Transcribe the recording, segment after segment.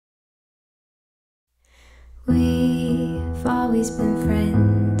We've always been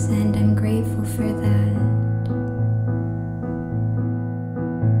friends, and I'm grateful for that.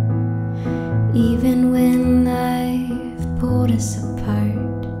 Even when life pulled us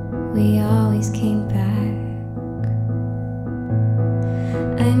apart, we always came back.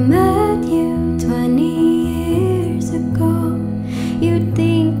 I met you 20 years ago. You'd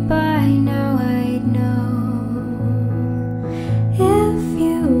think by now I'd know. If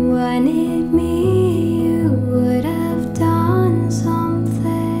you wanted me, you would have done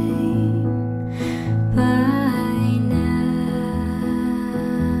something by now.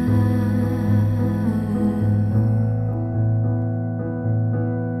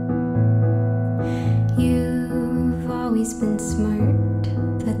 You've always been smart,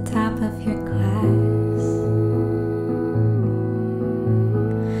 the top of your class.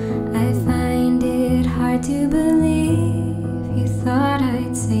 I find it hard to believe you thought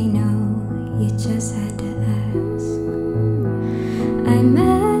I'd say no, you just had to ask. I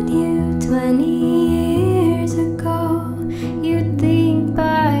met you 20 years ago. You'd think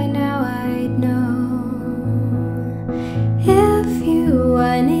by now I'd know. If you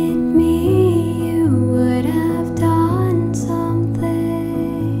wanted me, you would have done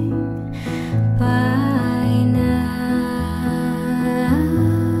something by now.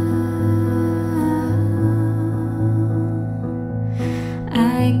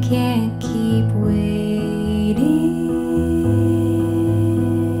 I can't keep waiting.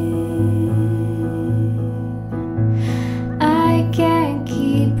 I can't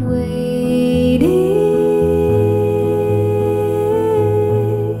keep waiting.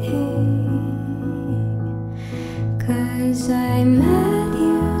 'Cause I met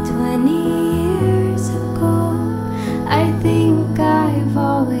you 20 years ago. I think I've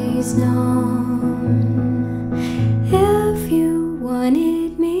always known. If you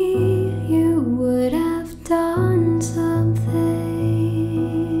wanted me, you would have done something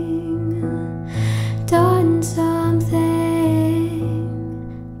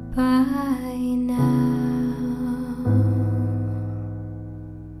by now.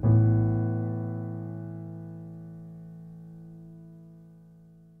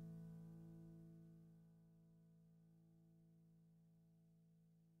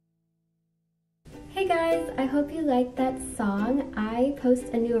 Hey guys, I hope you liked that song. I post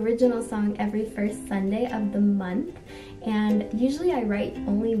a new original song every first Sunday of the month, and usually I write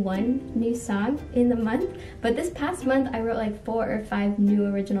only one new song in the month, but this past month I wrote like 4 or 5 new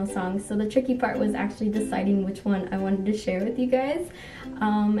original songs, so the tricky part was actually deciding which one I wanted to share with you guys.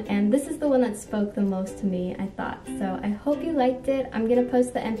 And this is the one that spoke the most to me, I thought. So I hope you liked it. I'm gonna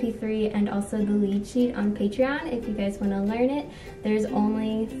post the MP3 and also the lead sheet on Patreon if you guys want to learn it. There's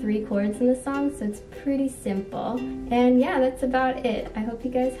only 3 chords in the song, so it's pretty simple. And yeah, that's about it. I hope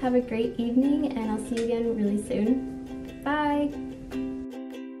you guys have a great evening, and I'll see you again really soon. Bye!